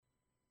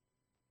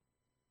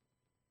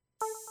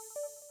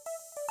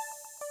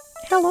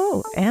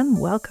Hello and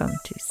welcome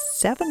to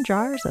 7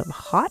 Jars of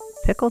Hot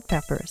Pickled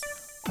Peppers,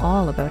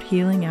 all about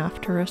healing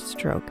after a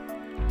stroke.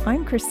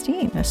 I'm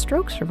Christine, a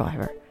stroke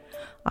survivor.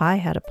 I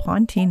had a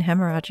pontine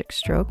hemorrhagic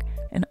stroke,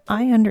 and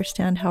I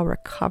understand how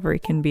recovery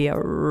can be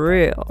a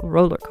real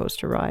roller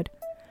coaster ride.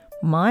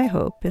 My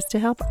hope is to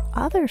help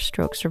other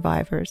stroke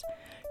survivors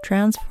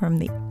transform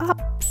the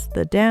ups,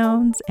 the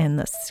downs, and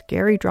the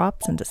scary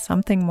drops into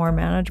something more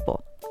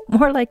manageable,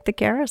 more like the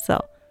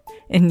carousel.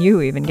 And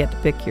you even get to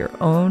pick your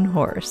own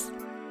horse.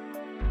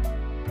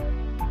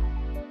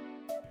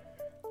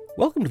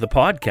 Welcome to the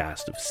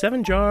podcast of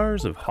 7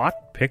 Jars of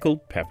Hot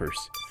Pickled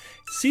Peppers.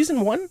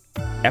 Season 1,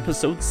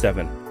 Episode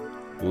 7.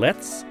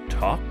 Let's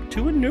talk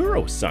to a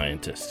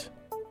neuroscientist.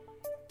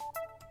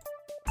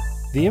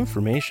 The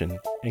information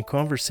and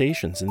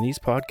conversations in these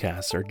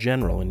podcasts are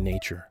general in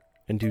nature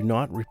and do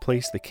not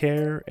replace the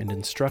care and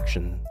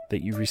instruction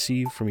that you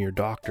receive from your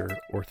doctor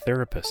or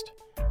therapist.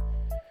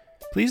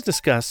 Please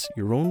discuss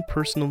your own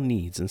personal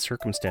needs and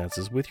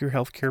circumstances with your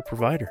healthcare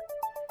provider.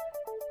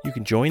 You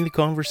can join the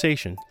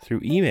conversation through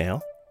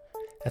email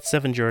at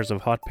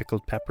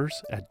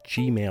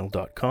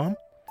 7jarsofhotpickledpeppers@gmail.com,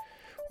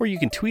 or you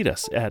can tweet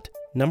us at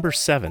number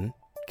 7,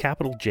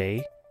 capital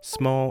J,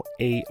 small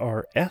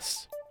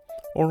ARS,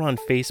 or on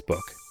Facebook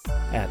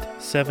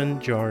at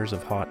 7 Jars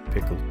of Hot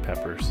Pickled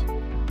Peppers.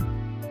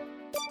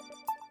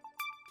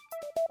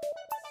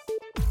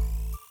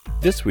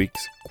 This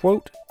week's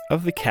quote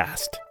of the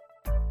cast.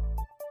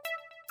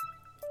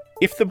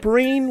 If the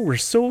brain were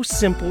so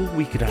simple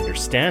we could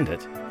understand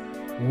it,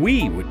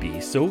 we would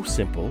be so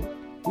simple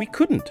we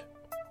couldn't.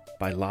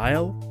 By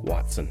Lyle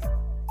Watson.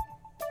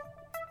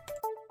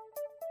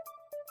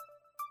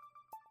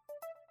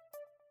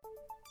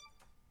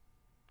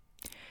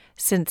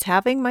 Since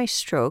having my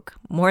stroke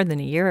more than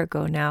a year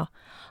ago now,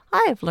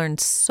 I have learned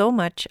so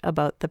much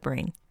about the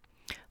brain.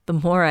 The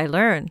more I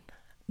learn,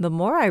 the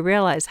more I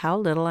realize how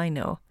little I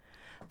know.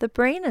 The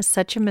brain is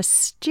such a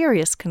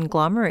mysterious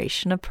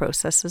conglomeration of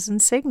processes and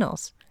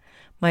signals.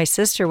 My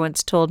sister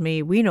once told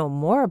me we know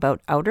more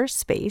about outer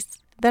space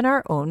than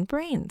our own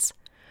brains.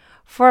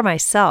 For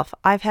myself,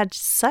 I've had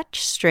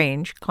such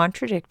strange,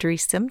 contradictory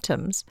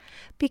symptoms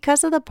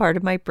because of the part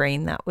of my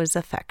brain that was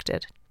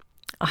affected.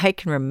 I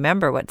can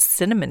remember what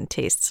cinnamon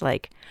tastes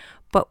like,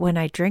 but when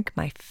I drink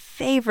my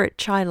favorite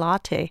chai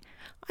latte,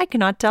 I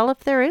cannot tell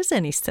if there is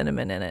any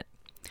cinnamon in it.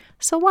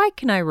 So why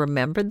can I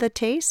remember the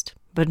taste,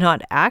 but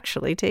not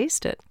actually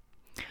taste it?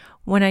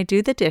 When I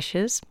do the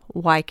dishes,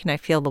 why can I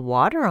feel the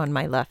water on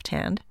my left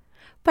hand,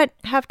 but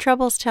have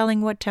troubles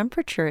telling what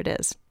temperature it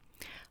is?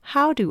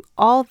 How do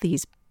all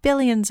these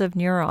billions of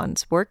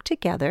neurons work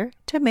together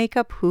to make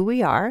up who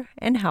we are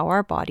and how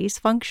our bodies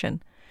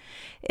function?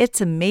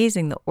 It's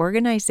amazing the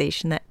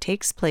organization that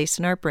takes place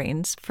in our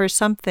brains for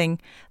something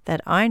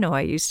that I know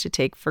I used to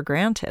take for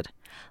granted,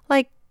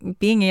 like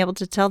being able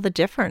to tell the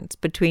difference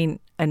between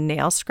a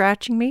nail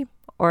scratching me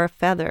or a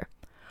feather,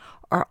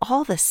 or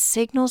all the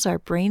signals our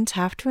brains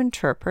have to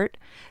interpret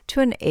to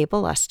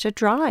enable us to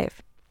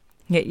drive.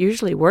 It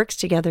usually works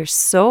together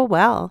so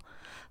well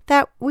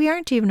that we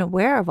aren't even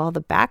aware of all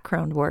the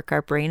background work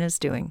our brain is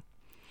doing.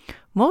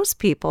 Most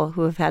people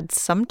who have had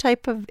some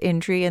type of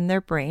injury in their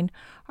brain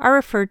are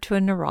referred to a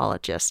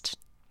neurologist.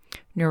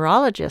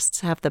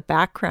 Neurologists have the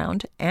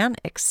background and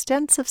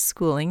extensive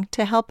schooling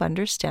to help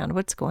understand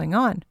what's going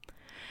on.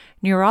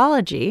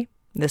 Neurology,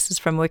 this is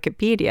from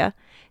Wikipedia,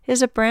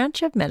 is a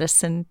branch of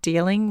medicine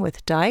dealing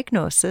with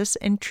diagnosis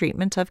and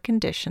treatment of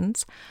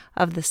conditions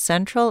of the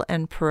central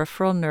and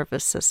peripheral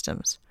nervous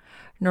systems.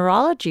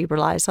 Neurology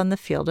relies on the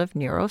field of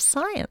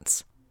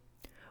neuroscience,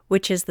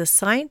 which is the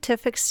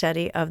scientific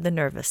study of the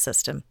nervous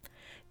system.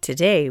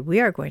 Today, we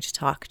are going to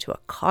talk to a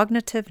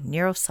cognitive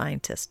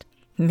neuroscientist.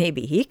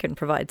 Maybe he can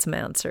provide some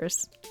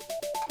answers.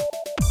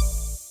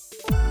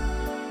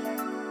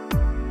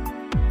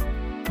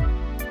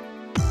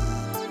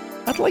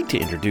 I'd like to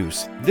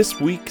introduce this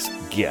week's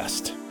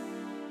guest.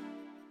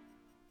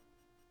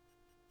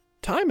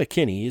 Ty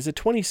McKinney is a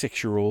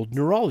 26-year-old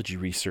neurology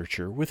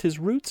researcher with his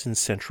roots in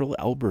central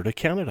Alberta,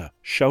 Canada.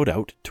 Shout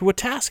out to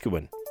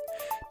Wetaskiwin.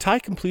 Ty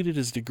completed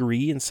his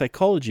degree in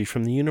psychology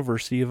from the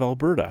University of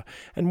Alberta,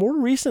 and more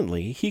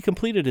recently, he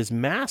completed his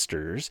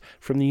master's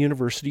from the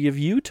University of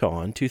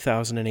Utah in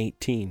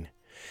 2018.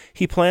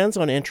 He plans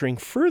on entering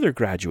further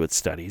graduate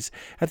studies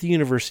at the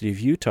University of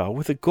Utah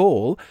with a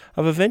goal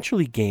of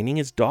eventually gaining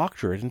his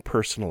doctorate in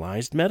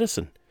personalized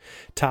medicine.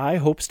 Ty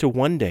hopes to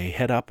one day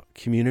head up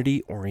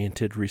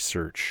community-oriented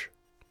research.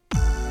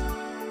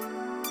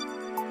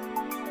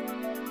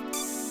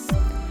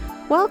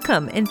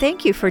 Welcome, and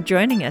thank you for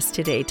joining us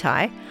today,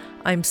 Ty.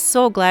 I'm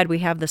so glad we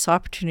have this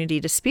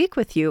opportunity to speak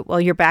with you while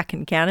you're back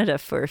in Canada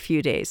for a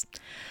few days.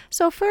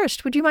 So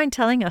first, would you mind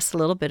telling us a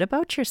little bit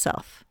about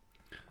yourself?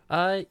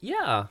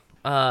 Yeah.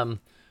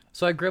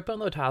 So I grew up in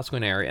the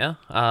Wetaskiwin area,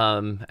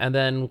 and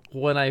then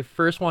when I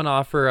first went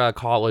off for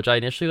college, I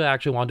initially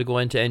actually wanted to go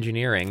into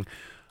engineering,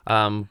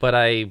 but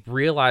I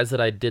realized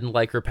that I didn't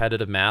like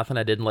repetitive math, and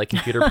I didn't like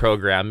computer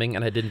programming,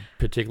 and I didn't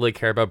particularly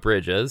care about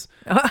bridges.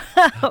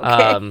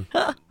 Okay.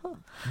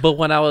 But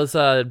when I was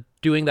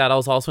doing that, I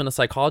was also in a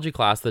psychology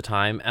class at the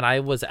time, and I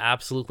was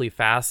absolutely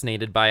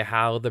fascinated by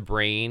how the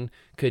brain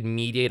could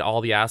mediate all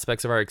the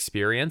aspects of our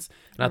experience.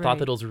 And I thought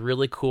that it was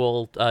really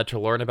cool to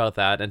learn about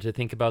that and to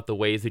think about the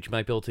ways that you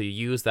might be able to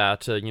use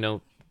that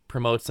to,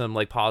 promote some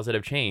like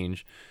positive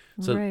change.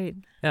 So,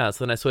 so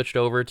then I switched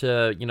over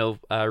to,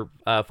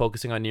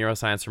 focusing on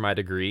neuroscience for my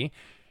degree.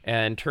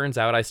 And turns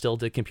out I still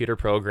did computer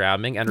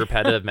programming and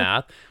repetitive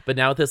math. But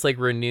now with this like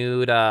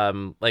renewed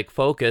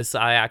focus,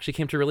 I actually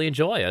came to really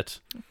enjoy it.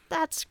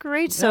 That's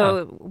great.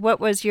 So what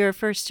was your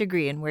first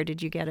degree and where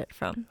did you get it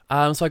from?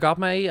 So I got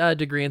my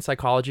degree in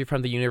psychology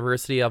from the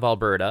University of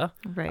Alberta.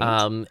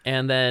 Right.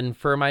 And then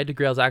for my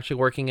degree, I was actually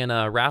working in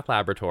a rat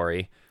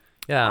laboratory.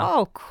 Yeah.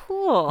 Oh,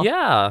 cool.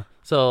 Yeah.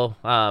 So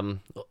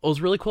it was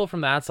really cool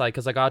from that side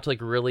because I got to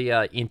like really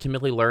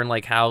intimately learn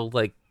like how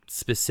like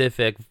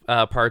specific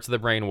parts of the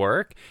brain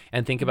work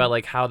and think about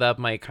like how that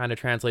might kind of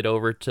translate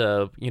over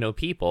to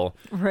people,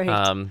 right?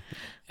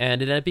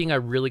 And it ended up being a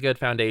really good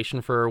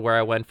foundation for where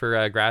I went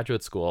for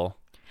graduate school.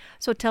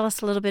 So tell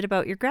us a little bit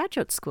about your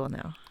graduate school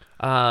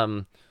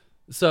now.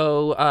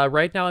 So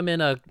right now I'm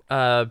in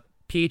a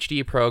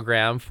PhD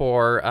program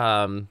for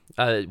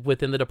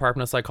within the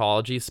Department of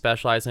Psychology,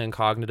 specializing in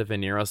cognitive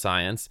and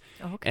neuroscience.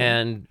 Okay.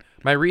 And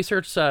my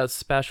research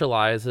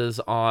specializes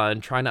on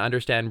trying to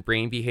understand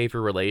brain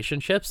behavior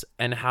relationships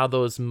and how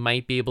those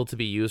might be able to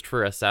be used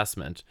for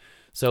assessment.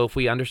 So if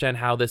we understand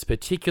how this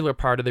particular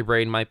part of the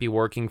brain might be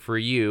working for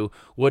you,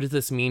 what does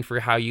this mean for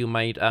how you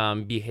might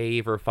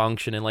behave or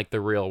function in like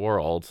the real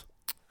world?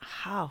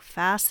 How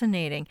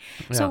fascinating.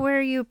 Yeah. So where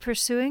are you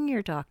pursuing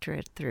your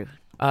doctorate through?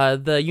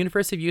 The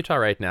University of Utah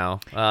right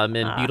now,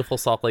 in beautiful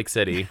Salt Lake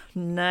City.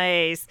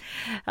 Nice.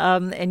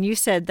 And you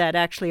said that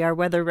actually our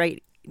weather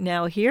right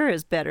now here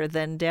is better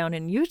than down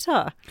in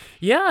Utah.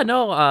 Yeah,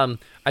 no,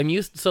 I'm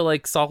used, so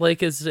like Salt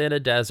Lake is in a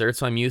desert,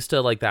 so I'm used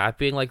to like that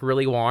being like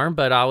really warm,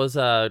 but I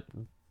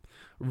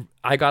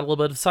got a little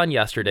bit of sun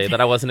yesterday that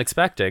I wasn't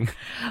expecting.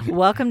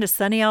 Welcome to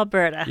sunny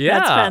Alberta. Yeah.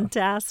 That's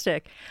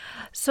fantastic.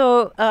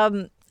 So,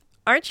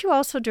 aren't you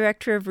also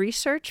director of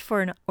research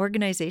for an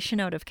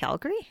organization out of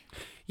Calgary?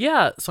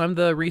 Yeah, so I'm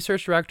the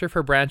research director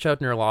for Branch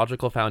Out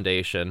Neurological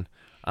Foundation.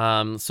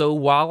 So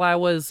while I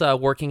was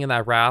working in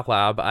that rat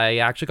lab, I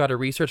actually got a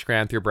research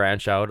grant through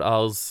Branch Out. I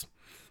was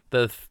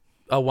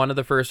one of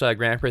the first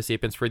grant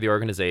recipients for the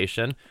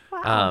organization.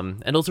 Wow.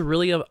 And it was a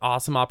really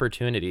awesome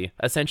opportunity.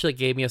 Essentially, it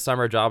gave me a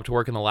summer job to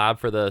work in the lab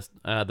for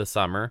the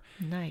summer.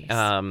 Nice.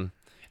 And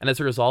as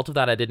a result of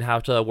that, I didn't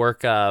have to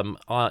work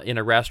in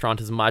a restaurant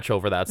as much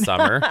over that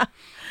summer.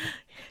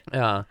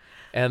 Yeah.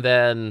 And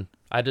then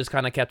I just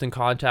kind of kept in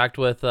contact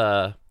with,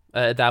 at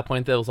that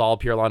point, it was all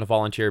purely on a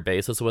volunteer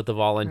basis with the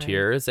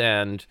volunteers. Right.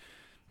 And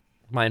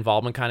my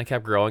involvement kind of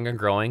kept growing and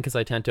growing because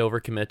I tend to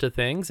overcommit to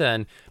things.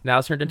 And now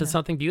it's turned into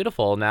something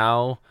beautiful.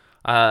 Now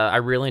I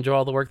really enjoy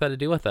all the work that I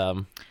do with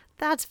them.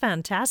 That's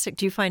fantastic.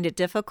 Do you find it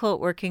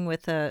difficult working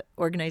with an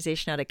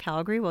organization out of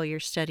Calgary while you're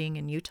studying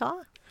in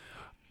Utah?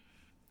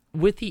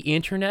 With the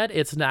internet,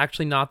 it's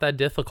actually not that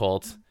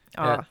difficult.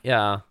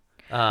 Yeah.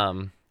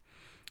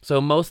 So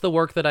most of the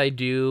work that I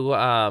do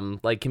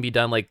can be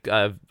done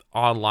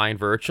online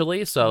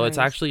virtually. So It's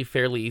actually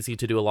fairly easy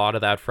to do a lot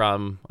of that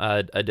from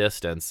a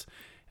distance.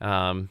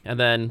 And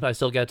then I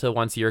still get to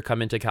once a year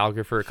come into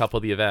Calgary for a couple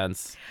of the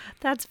events.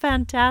 That's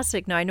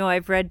fantastic. Now, I know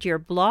I've read your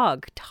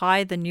blog,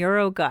 Ty the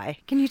Neuro Guy.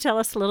 Can you tell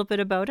us a little bit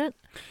about it?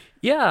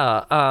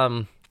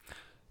 Yeah.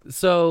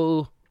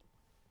 So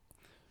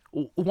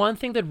one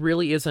thing that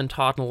really isn't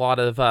taught in a lot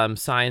of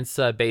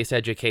science-based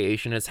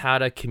education is how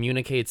to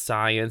communicate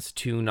science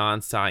to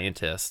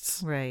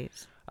non-scientists. Right.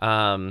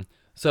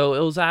 So it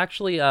was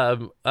actually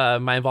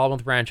my involvement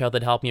with Branch Out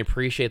that helped me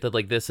appreciate that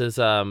this is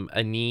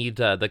a need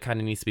that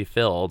kind of needs to be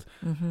filled.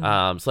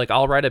 Mm-hmm. So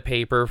I'll write a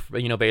paper,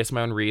 based on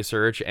my own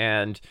research,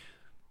 and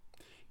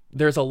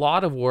there's a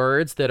lot of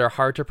words that are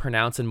hard to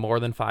pronounce in more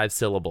than 5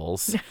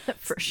 syllables.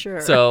 For sure.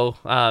 So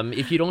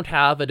if you don't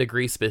have a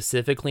degree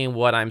specifically in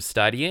what I'm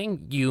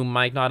studying, you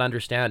might not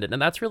understand it.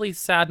 And that's really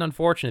sad and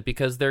unfortunate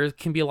because there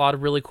can be a lot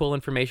of really cool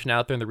information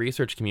out there in the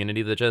research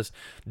community that just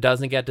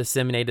doesn't get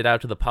disseminated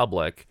out to the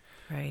public.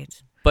 Right.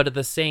 But at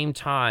the same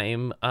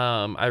time,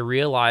 I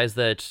realize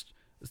that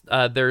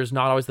there's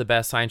not always the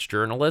best science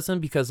journalism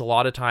because a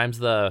lot of times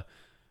the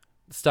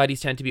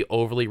studies tend to be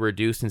overly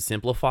reduced and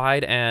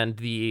simplified,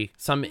 and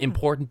some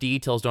important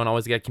details don't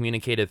always get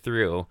communicated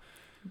through.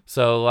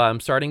 So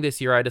starting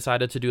this year, I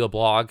decided to do a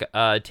blog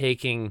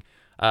taking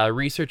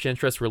research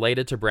interests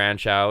related to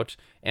Branch Out,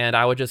 and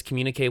I would just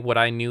communicate what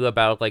I knew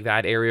about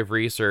that area of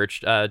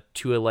research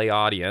to a lay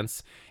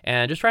audience,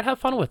 and just try to have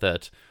fun with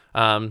it.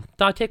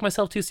 Not take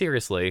myself too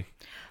seriously.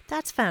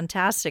 That's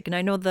fantastic. And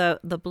I know the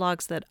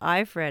blogs that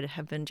I've read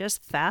have been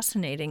just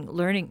fascinating,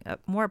 learning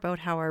more about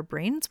how our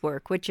brains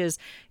work, which is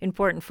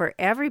important for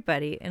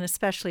everybody, and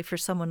especially for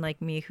someone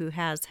like me who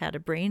has had a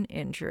brain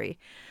injury.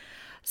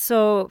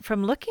 So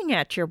from looking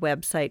at your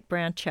website,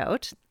 Branch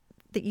Out,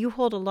 that you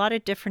hold a lot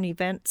of different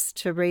events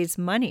to raise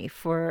money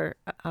for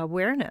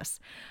awareness.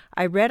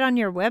 I read on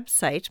your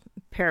website,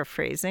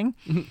 paraphrasing,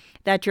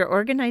 that your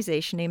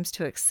organization aims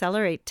to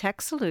accelerate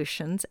tech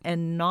solutions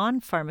and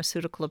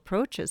non-pharmaceutical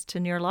approaches to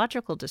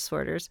neurological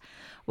disorders,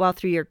 while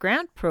through your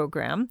grant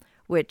program,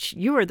 which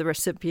you were the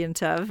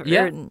recipient of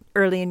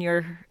early in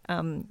your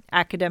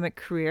academic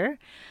career,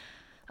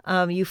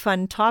 you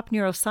fund top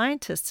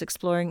neuroscientists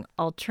exploring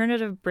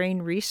alternative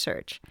brain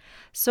research.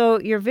 So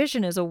your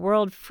vision is a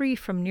world free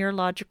from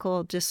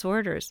neurological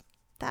disorders.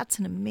 That's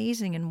an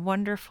amazing and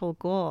wonderful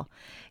goal.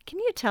 Can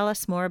you tell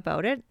us more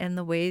about it and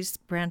the ways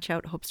Branch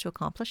Out hopes to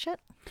accomplish it?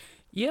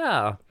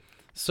 Yeah.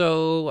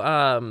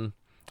 So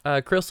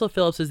Crystal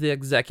Phillips is the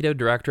executive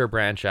director of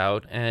Branch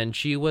Out, and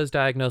she was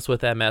diagnosed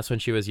with MS when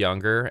she was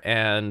younger,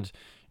 and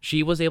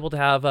she was able to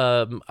have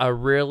a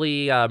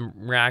really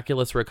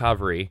miraculous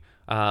recovery.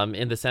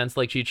 In the sense,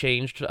 like, she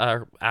changed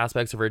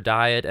aspects of her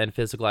diet and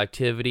physical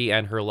activity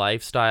and her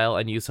lifestyle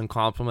and used some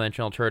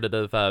complementary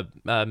alternative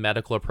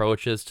medical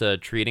approaches to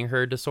treating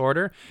her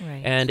disorder.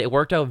 Right. And it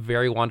worked out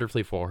very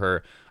wonderfully for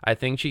her. I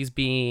think she's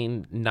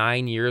been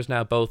 9 years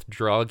now, both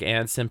drug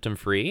and symptom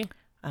free.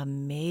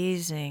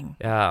 Amazing.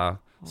 Yeah.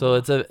 So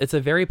it's a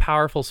very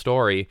powerful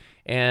story.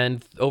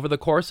 And over the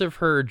course of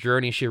her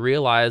journey, she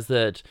realized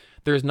that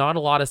there's not a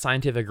lot of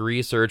scientific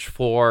research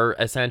for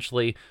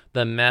essentially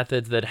the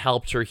methods that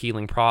helped her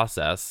healing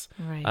process.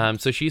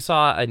 Right. So she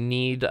saw a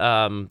need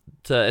to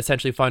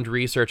essentially fund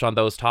research on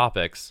those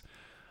topics.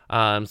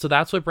 So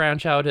that's what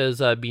Branch Out has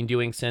been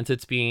doing since since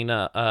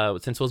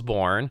it was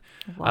born.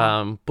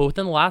 Wow. But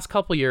within the last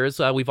couple of years,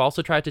 we've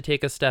also tried to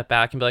take a step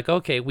back and be like,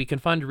 okay, we can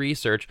fund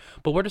research,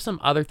 but what are some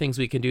other things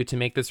we can do to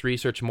make this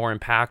research more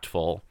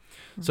impactful?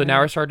 So now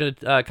we're starting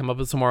to come up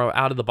with some more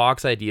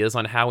out-of-the-box ideas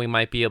on how we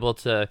might be able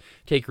to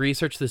take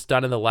research that's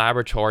done in the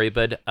laboratory,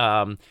 but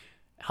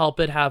help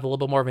it have a little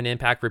bit more of an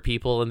impact for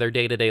people in their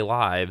day-to-day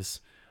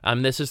lives.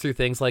 This is through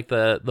things like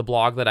the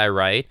blog that I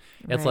write.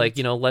 It's like,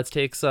 let's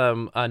take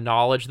some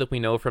knowledge that we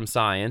know from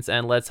science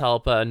and let's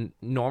help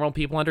normal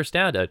people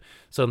understand it,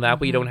 so that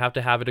we don't have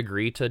to have a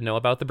degree to know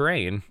about the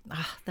brain.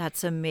 Oh,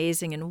 that's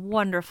amazing and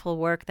wonderful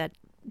work that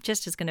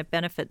just is going to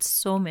benefit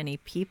so many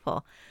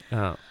people.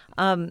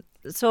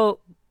 So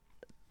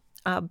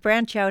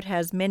Branch Out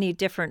has many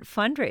different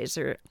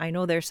fundraisers. I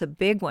know there's a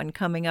big one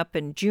coming up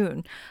in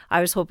June.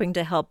 I was hoping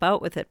to help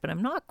out with it, but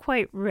I'm not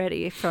quite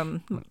ready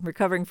from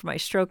recovering from my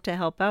stroke to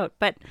help out.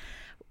 But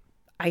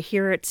I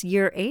hear it's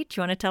year 8. Do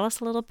you want to tell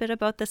us a little bit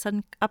about this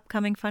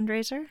upcoming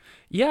fundraiser?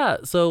 Yeah,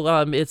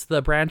 so it's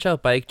the Branch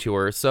Out Bike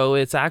Tour. So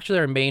it's actually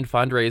our main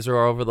fundraiser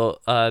over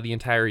the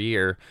entire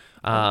year.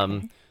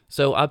 Okay.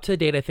 So up to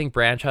date, I think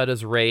Branch Out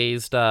has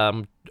raised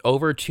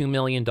over $2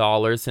 million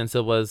since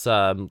it was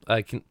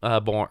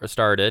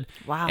started.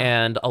 Wow.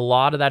 And a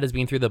lot of that has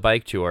been through the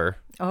bike tour.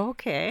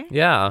 Okay.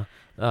 Yeah.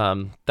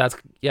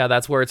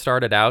 That's where it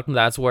started out, and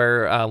that's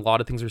where a lot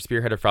of things were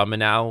spearheaded from. And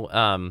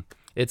now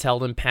it's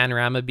held in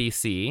Panorama,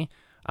 BC.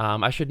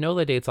 I should know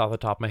the dates off the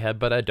top of my head,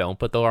 but I don't.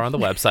 But they're on the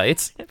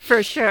websites.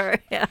 For sure,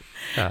 yeah.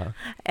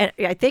 And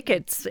I think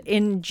it's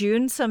in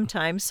June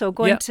sometime. So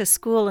going to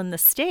school in the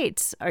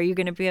States, are you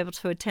going to be able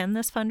to attend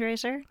this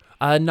fundraiser?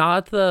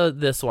 Not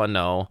this one,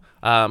 no.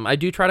 I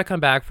do try to come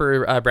back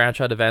for Branch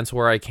Out events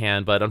where I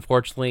can, but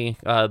unfortunately,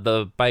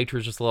 the bike tour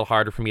is just a little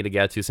harder for me to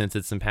get to since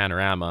it's in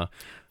Panorama.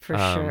 For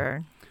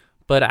sure.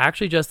 But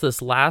actually, just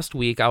this last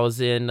week, I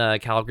was in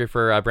Calgary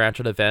for a Branch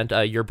Out event,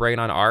 Your Brain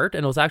on Art,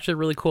 and it was actually a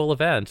really cool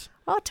event.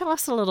 Oh, tell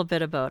us a little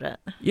bit about it.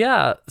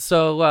 Yeah,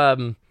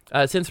 so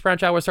since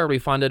Branch Out was started, we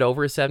funded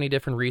over 70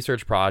 different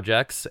research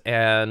projects,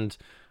 and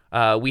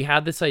we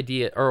had this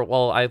idea,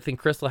 I think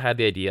Crystal had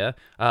the idea.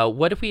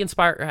 What if we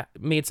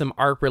made some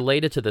art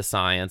related to the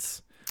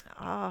science?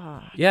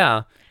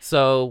 Yeah,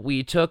 so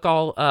we took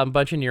a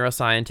bunch of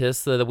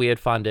neuroscientists that we had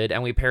funded,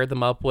 and we paired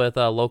them up with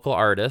local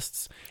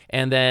artists,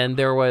 and then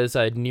there was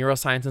a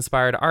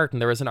neuroscience-inspired art,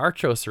 and there was an art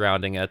show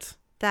surrounding it.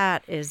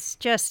 That is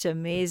just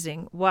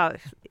amazing. Wow.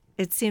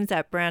 It seems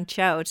that Branch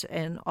Out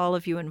and all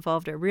of you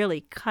involved are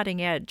really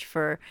cutting edge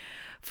for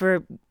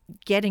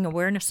getting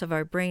awareness of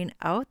our brain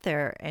out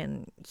there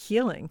and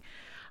healing.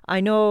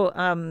 I know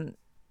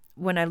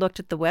when I looked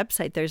at the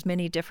website, there's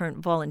many different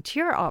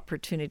volunteer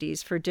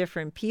opportunities for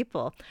different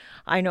people.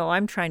 I know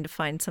I'm trying to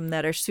find some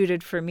that are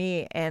suited for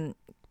me, and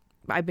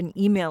I've been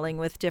emailing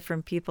with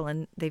different people,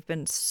 and they've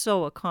been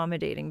so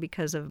accommodating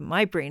because of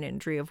my brain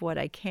injury of what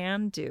I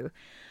can do.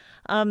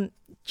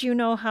 Do you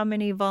know how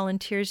many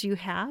volunteers you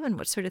have and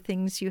what sort of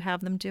things you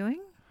have them doing?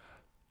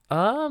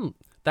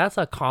 That's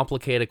a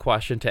complicated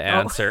question to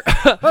answer.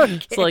 Okay.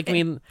 So, like, I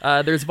mean,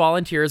 there's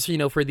volunteers,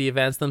 for the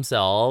events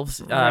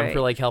themselves, Right.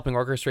 for, like, helping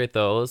orchestrate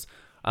those.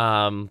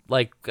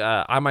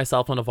 I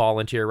myself am a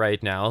volunteer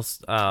right now.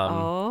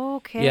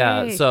 Okay.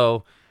 Yeah,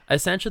 so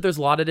essentially there's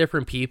a lot of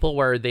different people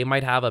where they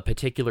might have a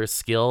particular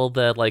skill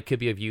that, like, could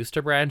be of use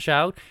to Branch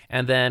Out,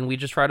 and then we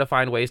just try to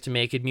find ways to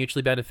make it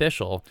mutually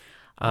beneficial.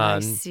 I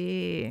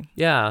see.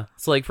 Yeah.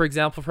 So, like, for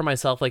example, for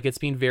myself, like, it's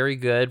been very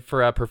good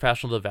for a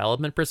professional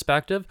development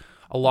perspective.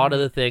 A lot of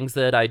the things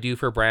that I do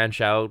for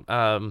Branch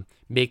Out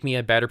make me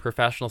a better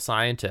professional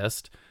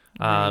scientist.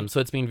 Right.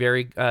 So it's been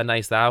very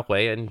nice that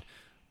way. And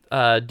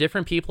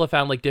different people have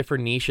found like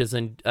different niches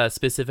and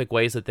specific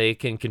ways that they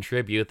can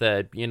contribute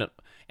that,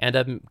 end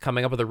up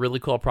coming up with a really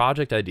cool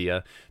project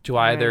idea to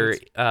either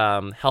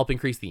help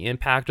increase the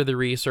impact of the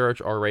research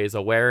or raise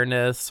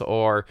awareness,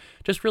 or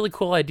just really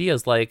cool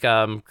ideas like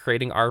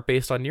creating art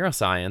based on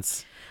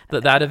neuroscience.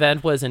 That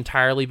event was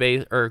entirely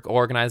based or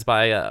organized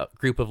by a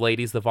group of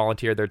ladies that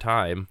volunteered their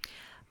time.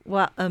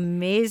 Well,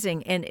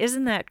 amazing. And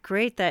isn't that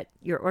great that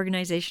your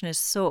organization is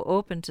so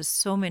open to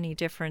so many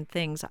different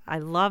things? I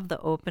love the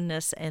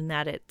openness and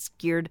that it's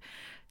geared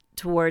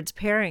towards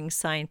pairing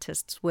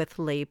scientists with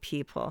lay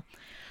people.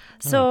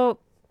 So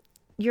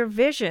your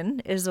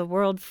vision is a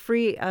world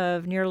free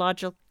of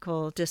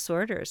neurological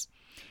disorders.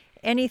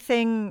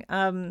 Anything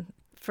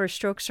for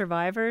stroke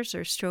survivors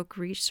or stroke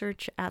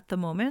research at the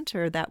moment,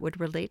 or that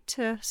would relate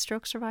to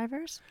stroke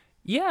survivors?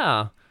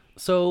 Yeah.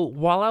 So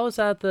while I was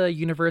at the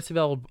University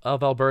of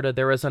Alberta,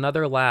 there was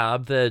another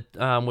lab that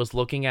was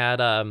looking at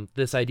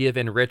this idea of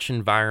enriched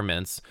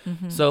environments.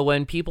 So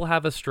when people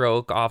have a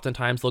stroke,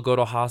 oftentimes they'll go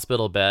to a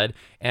hospital bed,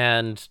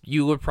 and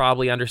you would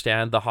probably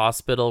understand the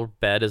hospital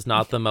bed is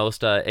not the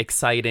most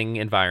exciting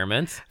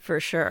environment. For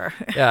sure.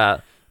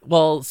 Yeah.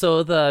 Well,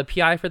 so the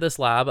PI for this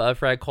lab,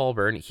 Fred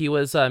Colburn, he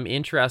was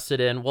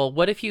interested in, well,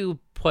 what if you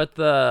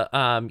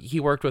put he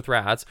worked with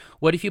rats.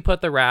 What if you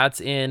put the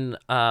rats in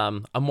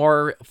a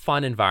more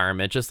fun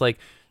environment, just like,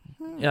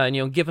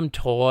 give them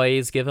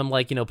toys, give them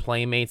like,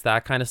 playmates,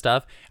 that kind of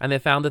stuff. And they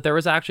found that there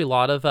was actually a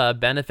lot of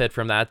benefit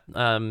from that,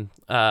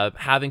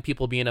 having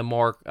people be in a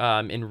more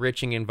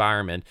enriching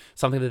environment,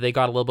 something that they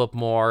got a little bit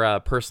more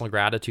personal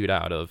gratitude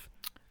out of.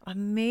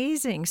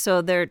 Amazing.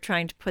 So they're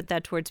trying to put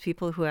that towards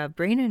people who have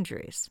brain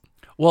injuries.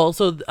 Well,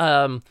 so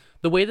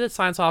the way that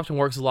science often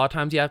works, a lot of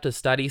times you have to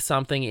study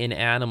something in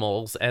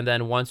animals, and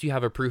then once you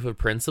have a proof of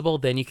principle,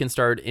 then you can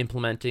start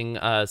implementing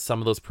some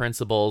of those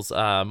principles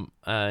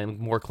in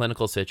more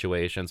clinical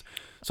situations.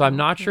 So I'm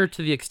not sure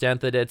to the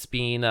extent that it's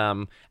being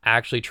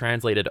actually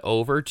translated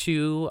over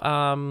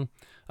to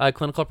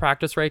clinical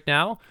practice right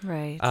now.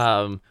 Right.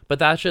 But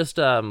that's just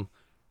from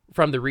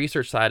the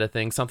research side of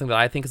things, something that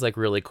I think is like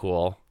really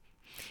cool.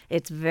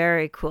 It's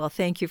very cool.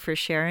 Thank you for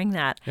sharing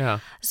that. Yeah.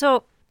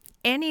 So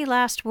any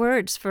last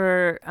words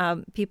for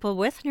people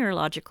with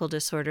neurological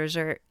disorders,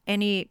 or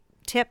any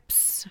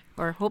tips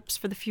or hopes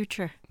for the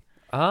future?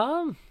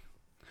 Well,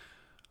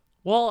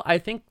 I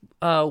think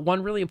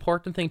one really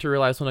important thing to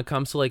realize when it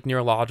comes to like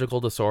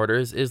neurological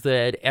disorders is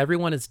that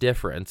everyone is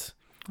different.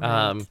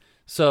 Right.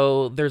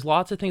 So there's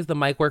lots of things that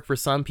might work for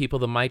some people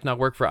that might not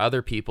work for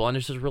other people. And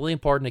it's just really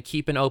important to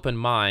keep an open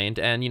mind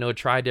and,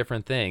 try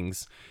different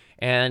things.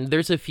 And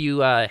there's a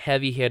few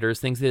heavy hitters,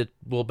 things that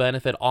will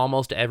benefit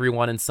almost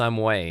everyone in some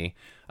way.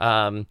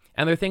 And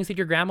there are things that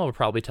your grandma would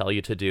probably tell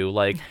you to do,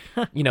 like,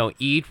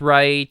 eat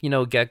right,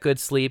 get good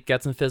sleep,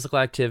 get some physical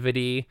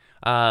activity.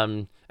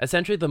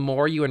 Essentially, the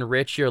more you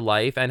enrich your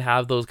life and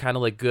have those kind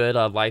of like good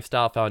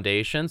lifestyle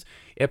foundations,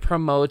 it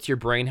promotes your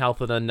brain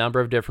health in a number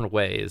of different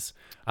ways.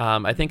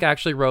 I think I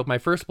actually wrote my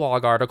first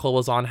blog article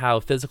was on how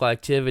physical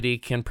activity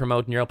can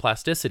promote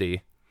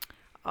neuroplasticity.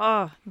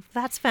 Oh,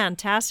 that's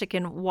fantastic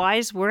and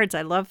wise words.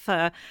 I love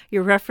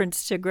your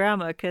reference to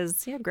grandma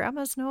because,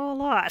 grandmas know a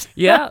lot.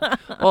 Yeah.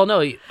 Well,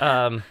 no,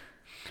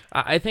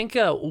 I think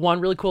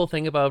one really cool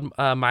thing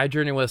about my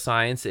journey with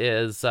science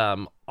is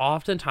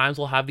oftentimes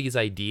we'll have these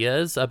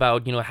ideas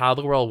about, how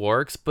the world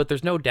works, but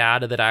there's no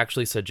data that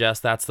actually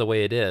suggests that's the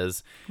way it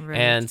is. Right.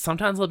 And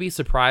sometimes I'll be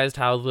surprised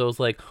how those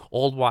like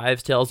old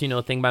wives' tales,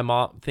 things my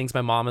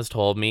mom has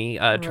told me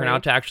turn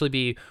out to actually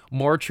be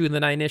more true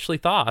than I initially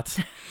thought.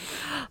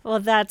 Well,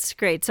 that's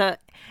great. So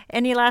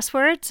any last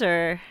words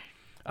or?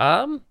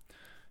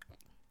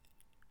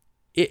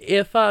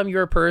 If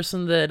you're a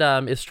person that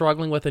is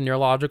struggling with a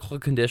neurological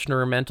condition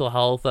or a mental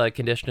health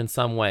condition in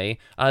some way,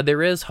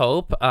 there is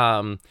hope.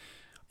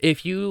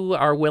 If you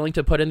are willing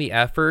to put in the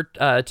effort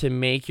to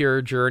make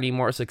your journey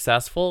more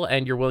successful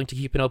and you're willing to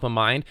keep an open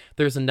mind,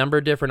 there's a number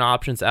of different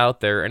options out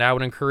there. And I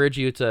would encourage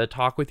you to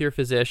talk with your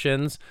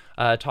physicians,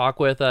 talk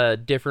with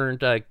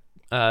different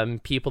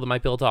people that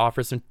might be able to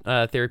offer some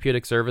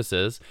therapeutic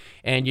services.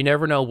 And you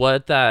never know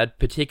what that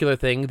particular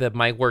thing that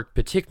might work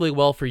particularly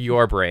well for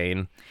your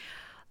brain.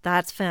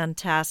 That's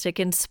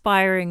fantastic.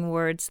 Inspiring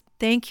words.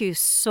 Thank you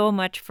so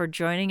much for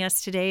joining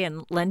us today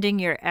and lending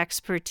your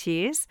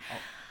expertise.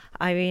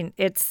 I mean,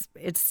 it's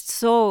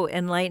so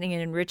enlightening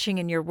and enriching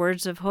in your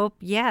words of hope.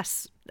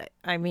 Yes.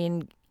 I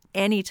mean,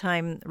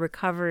 anytime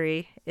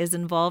recovery is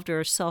involved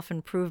or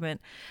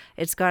self-improvement,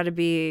 it's got to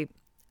be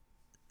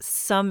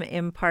some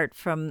impart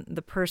from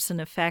the person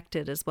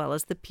affected as well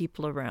as the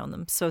people around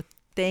them. So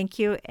thank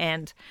you,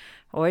 and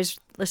always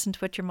listen to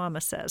what your mama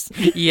says.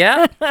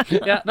 Yeah,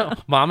 no,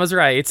 mama's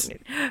right.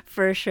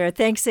 For sure.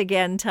 Thanks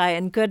again, Ty,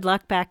 and good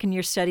luck back in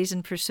your studies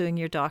and pursuing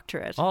your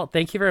doctorate. Oh,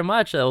 thank you very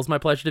much. It was my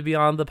pleasure to be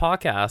on the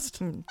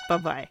podcast.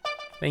 Bye-bye.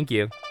 Thank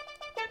you.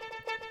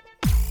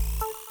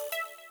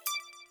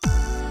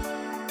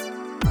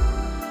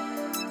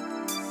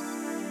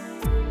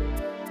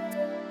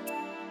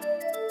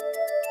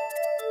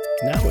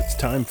 Now it's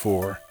time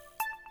for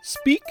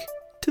Speak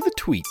to the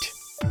Tweet.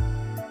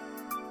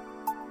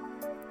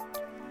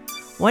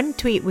 One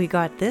tweet we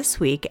got this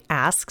week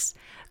asks,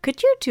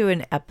 could you do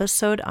an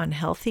episode on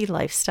healthy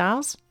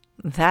lifestyles?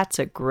 That's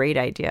a great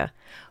idea.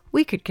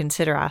 We could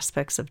consider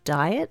aspects of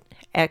diet,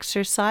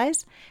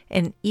 exercise,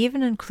 and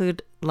even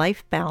include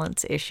life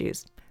balance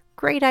issues.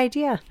 Great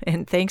idea,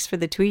 and thanks for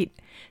the tweet.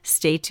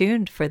 Stay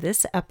tuned for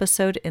this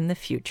episode in the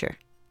future.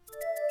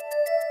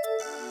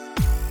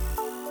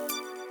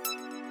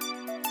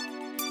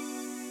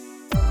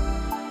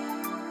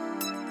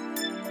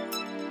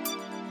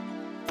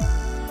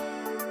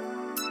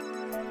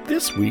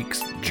 This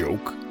week's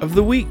Joke of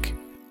the Week.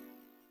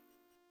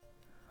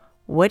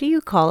 What do you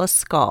call a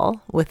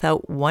skull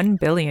without 1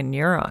 billion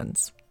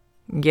neurons?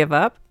 Give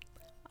up?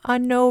 A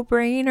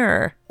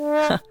no-brainer.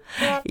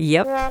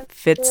 Yep,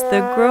 fits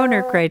the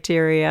Groner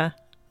criteria.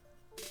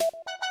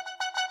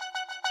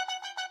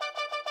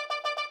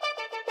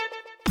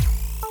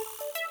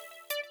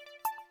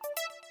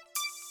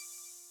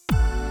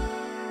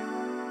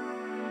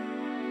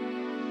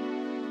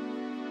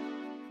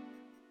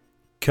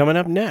 Coming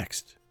up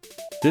next,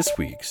 this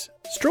week's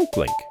Stroke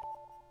Link.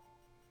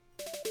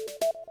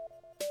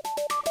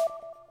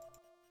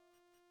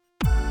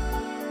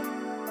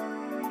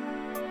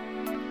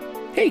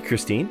 Hey,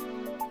 Christine.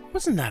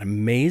 Wasn't that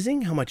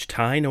amazing how much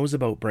Ty knows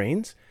about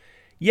brains?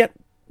 Yet,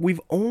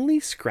 we've only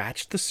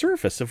scratched the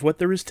surface of what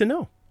there is to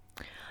know.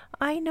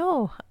 I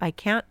know. I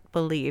can't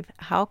believe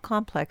how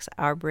complex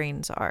our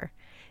brains are.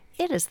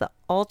 It is the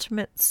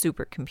ultimate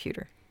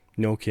supercomputer.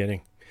 No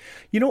kidding.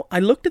 You know, I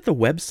looked at the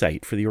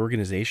website for the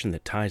organization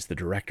that Ty's the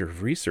director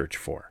of research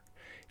for.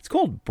 It's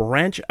called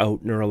Branch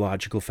Out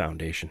Neurological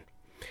Foundation.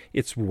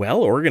 It's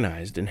well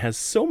organized and has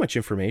so much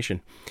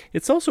information.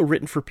 It's also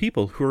written for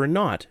people who are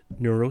not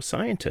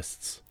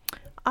neuroscientists.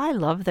 I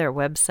love their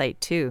website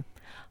too.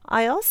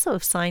 I also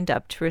signed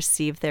up to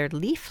receive their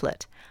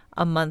leaflet,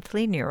 a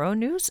monthly neuro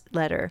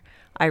newsletter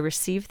I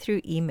receive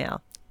through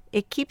email.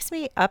 It keeps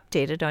me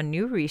updated on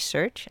new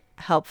research,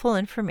 helpful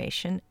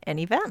information, and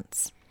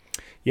events.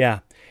 Yeah,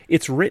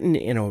 it's written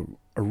in a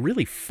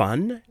really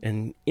fun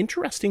and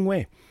interesting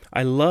way.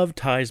 I love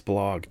Ty's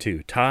blog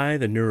too, Ty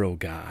the Neuro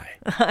Guy.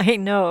 I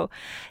know.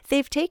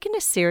 They've taken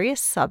a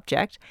serious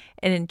subject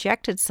and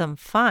injected some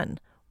fun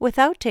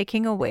without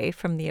taking away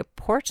from the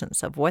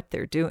importance of what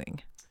they're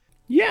doing.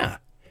 Yeah,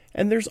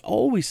 and there's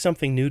always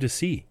something new to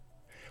see.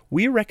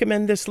 We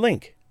recommend this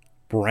link,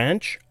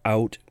 Branch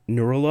Out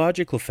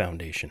Neurological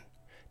Foundation,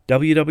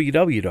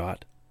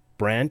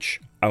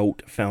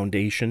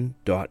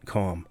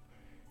 www.branchoutfoundation.com.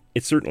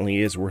 It certainly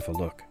is worth a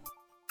look.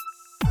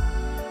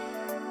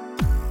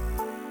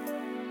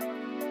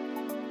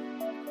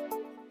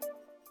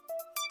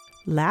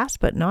 Last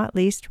but not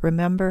least,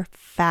 remember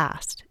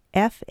FAST,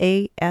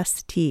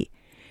 F-A-S-T.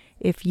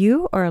 If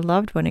you or a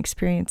loved one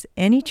experience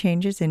any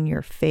changes in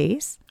your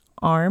face,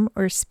 arm,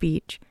 or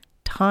speech,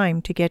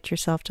 time to get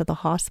yourself to the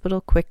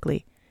hospital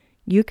quickly.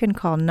 You can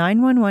call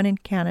 911 in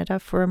Canada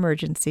for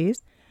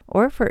emergencies,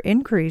 or for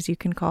inquiries you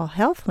can call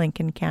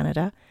HealthLink in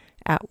Canada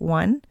at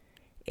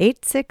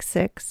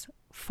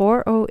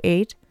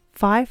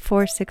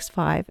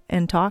 1-866-408-5465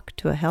 and talk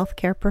to a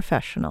healthcare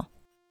professional.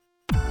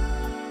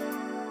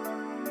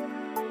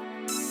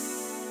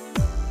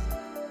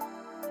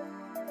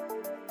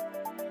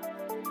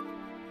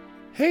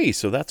 Hey,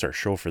 so that's our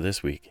show for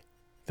this week.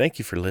 Thank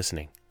you for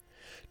listening.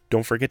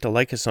 Don't forget to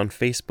like us on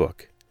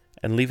Facebook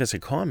and leave us a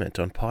comment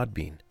on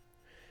Podbean.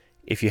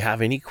 If you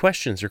have any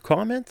questions or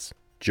comments,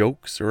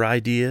 jokes or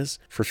ideas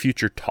for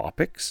future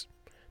topics,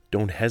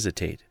 don't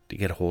hesitate to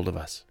get a hold of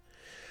us.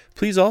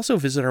 Please also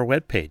visit our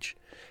webpage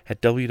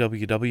at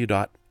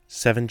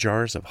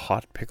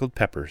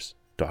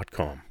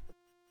www.7jarsofhotpickledpeppers.com.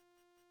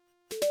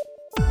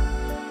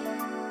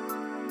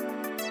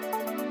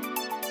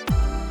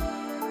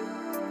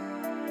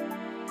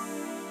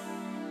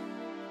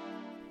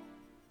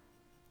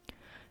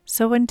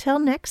 So until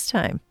next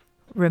time,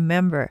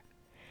 remember,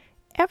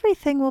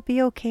 everything will be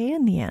okay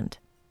in the end.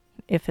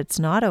 If it's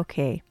not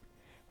okay,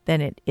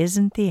 then it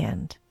isn't the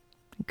end.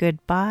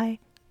 Goodbye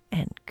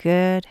and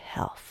good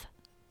health.